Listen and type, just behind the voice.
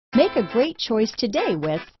Make a great choice today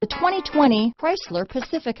with the 2020 Chrysler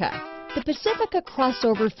Pacifica. The Pacifica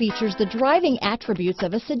crossover features the driving attributes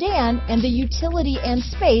of a sedan and the utility and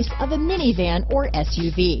space of a minivan or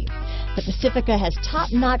SUV. The Pacifica has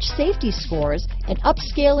top-notch safety scores, an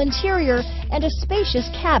upscale interior, and a spacious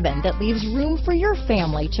cabin that leaves room for your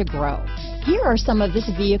family to grow. Here are some of this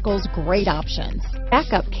vehicle's great options: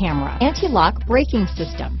 backup camera, anti-lock braking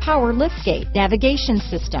system, power liftgate, navigation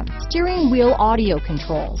system, steering wheel audio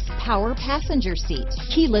controls, power passenger seat,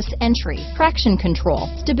 keyless entry, traction control,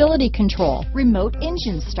 stability control, remote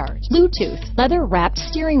engine start, Bluetooth, leather-wrapped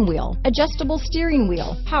steering wheel, adjustable steering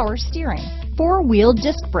wheel, power steering, four-wheel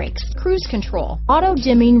disc brakes, cruise control,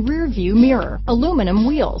 auto-dimming rear-view mirror, aluminum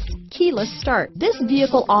wheels, keyless start. This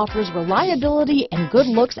vehicle offers reliability and good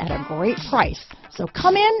looks at a great price. So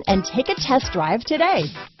come in and take a test drive today.